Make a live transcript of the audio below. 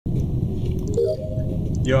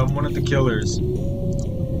Yo, I'm one of the killers.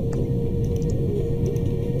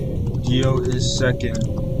 Dio is second.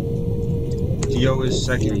 Dio is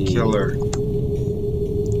second killer.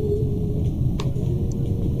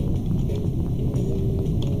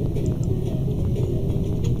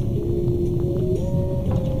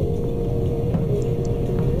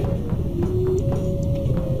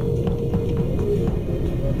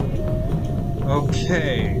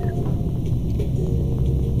 Okay.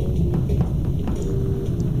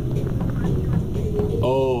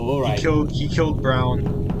 Oh, alright. He killed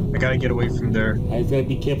Brown. I gotta get away from there. I just gotta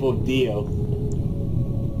be careful of Dio.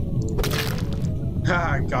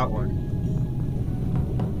 Ha, I got one.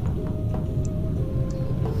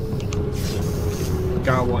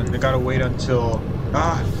 Got one. I gotta wait until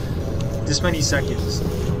this many seconds.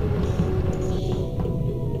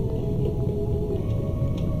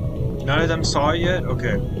 None of them saw it yet?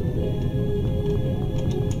 Okay.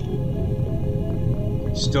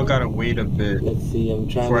 Still gotta wait a bit. Let's see, I'm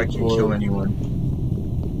trying before I to can kill anyone.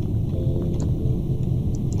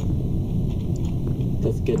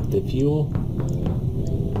 Let's get the fuel.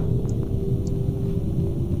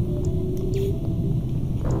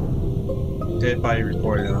 Dead body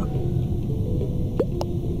reported, huh?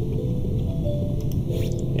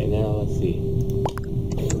 And now let's see.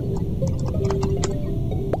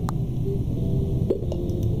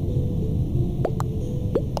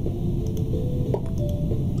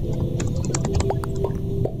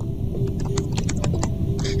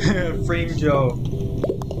 Frame Joe.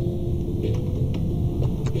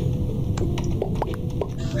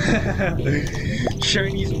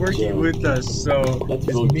 Shiny's working with us, so Let's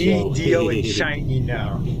it's vote me, Joe. Dio, and Shiny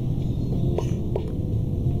now.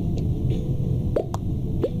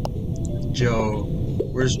 Joe.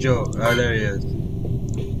 Where's Joe? Oh, there he is.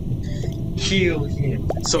 Kill him.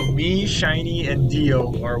 So me, Shiny, and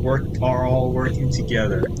Dio are all working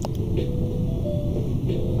together.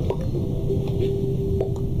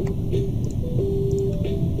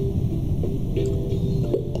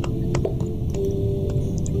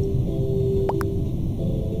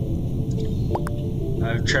 I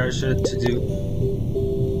have trash to do.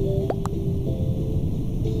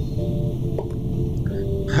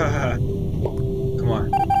 Haha. Come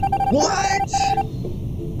on. What?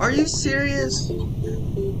 Are you serious?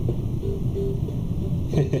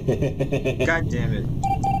 God damn it.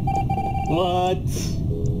 What?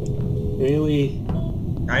 Really?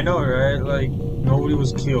 I know, right? Like, nobody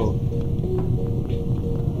was killed.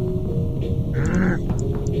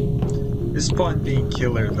 It's fun being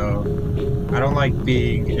killer, though. I don't like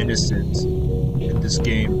being innocent in this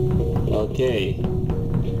game. Okay.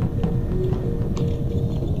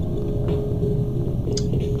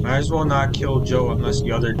 Might as well not kill Joe unless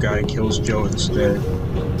the other guy kills Joe instead.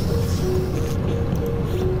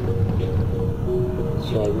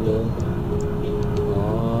 Shotgun.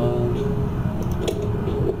 On.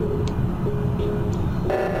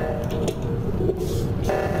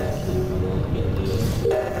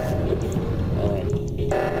 Alright.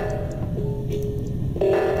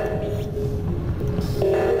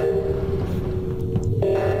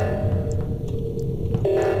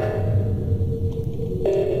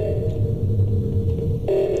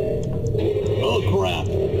 Oh crap!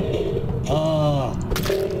 Ah,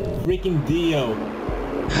 freaking Dio!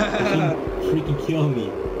 Freaking kill me!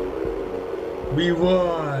 We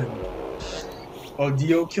won! Oh,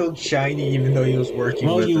 Dio killed Shiny even though he was working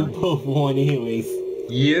Well, with you him. both won anyways.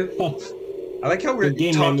 Yep. I like how we're Good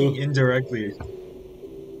game, talking Reimu. indirectly.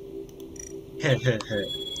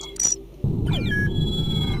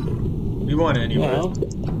 We won anyway. Well,